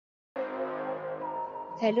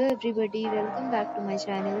Hello everybody, welcome back to my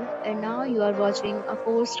channel, and now you are watching a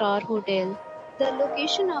 4-star hotel. The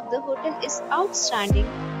location of the hotel is outstanding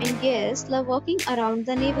and guests love walking around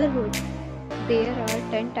the neighborhood. There are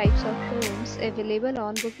 10 types of rooms available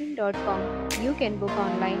on booking.com. You can book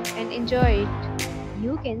online and enjoy it.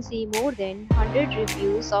 You can see more than 100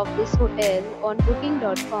 reviews of this hotel on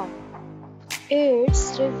booking.com.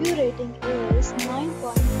 Its review rating is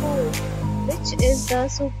 9.4, which is the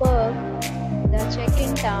superb. The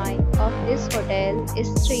check-in time of this hotel is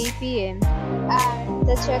 3 p.m. and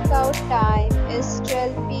the checkout time is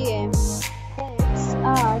 12 p.m. Pets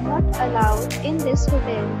are not allowed in this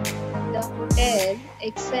hotel. The hotel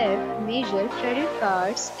accepts major credit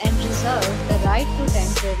cards and reserves the right to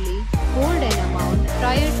temporarily hold an amount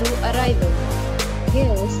prior to arrival.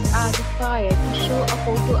 Guests are required to show a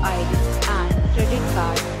photo ID and credit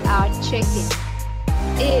card at check-in.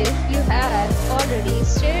 If you have already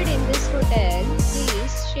stayed in this hotel,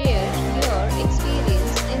 please share your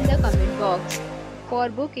experience in the comment box. For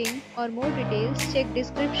booking or more details, check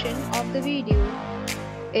description of the video.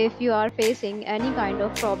 If you are facing any kind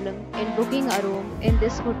of problem in booking a room in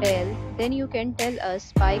this hotel, then you can tell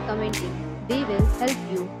us by commenting. We will help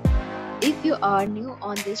you. If you are new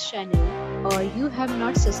on this channel or you have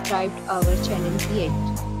not subscribed our channel yet,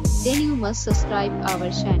 then you must subscribe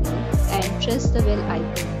our channel and press the bell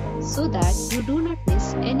icon so that you do not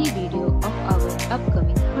miss any video of our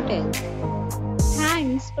upcoming hotel.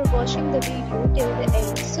 Thanks for watching the video till the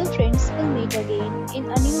end. So friends, will meet again in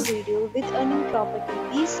a new video with a new property.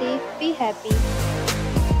 Be safe, be happy.